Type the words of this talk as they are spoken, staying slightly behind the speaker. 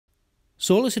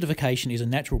Soil acidification is a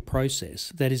natural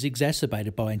process that is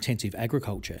exacerbated by intensive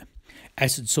agriculture.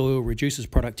 Acid soil reduces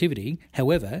productivity,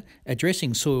 however,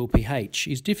 addressing soil pH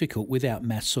is difficult without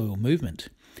mass soil movement.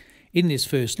 In this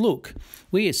first look,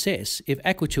 we assess if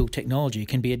AquaTill technology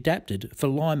can be adapted for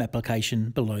lime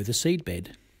application below the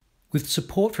seedbed. With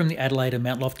support from the Adelaide and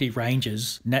Mount Lofty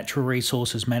Ranges Natural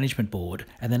Resources Management Board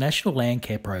and the National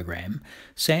Landcare Program,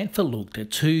 SANFA looked at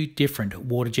two different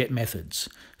water jet methods.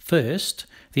 First,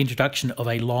 the introduction of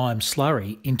a lime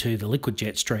slurry into the liquid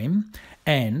jet stream,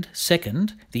 and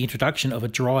second, the introduction of a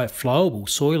dry flowable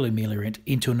soil ameliorant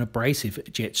into an abrasive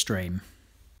jet stream.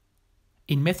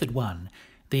 In Method 1,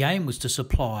 the aim was to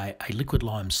supply a liquid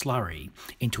lime slurry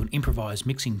into an improvised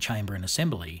mixing chamber and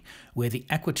assembly where the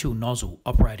AquaTill nozzle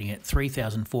operating at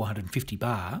 3,450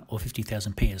 bar or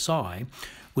 50,000 psi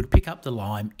would pick up the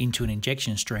lime into an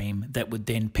injection stream that would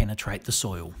then penetrate the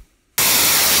soil.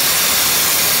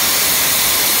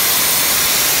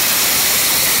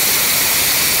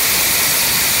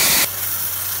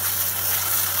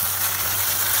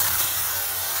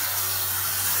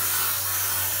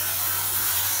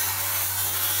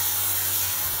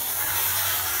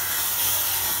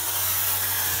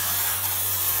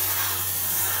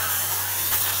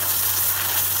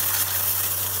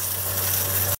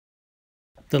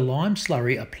 The lime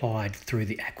slurry applied through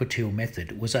the AquaTill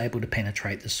method was able to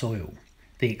penetrate the soil.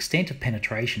 The extent of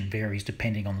penetration varies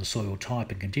depending on the soil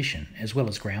type and condition, as well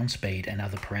as ground speed and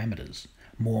other parameters.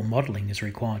 More modelling is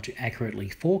required to accurately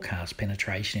forecast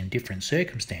penetration in different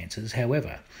circumstances.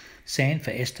 However,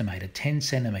 SANFA estimated 10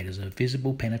 centimetres of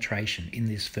visible penetration in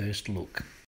this first look.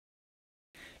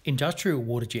 Industrial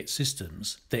water jet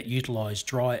systems that utilise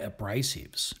dry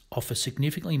abrasives offer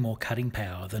significantly more cutting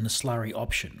power than a slurry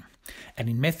option, and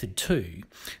in Method 2,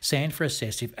 SANFA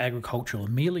assessed if agricultural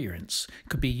ameliorants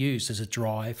could be used as a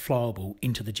dry, flowable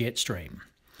into the jet stream.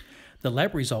 The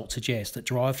lab results suggest that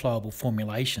dry flowable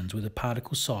formulations with a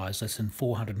particle size less than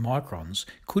 400 microns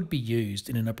could be used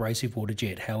in an abrasive water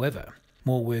jet. However,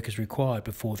 more work is required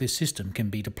before this system can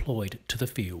be deployed to the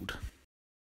field.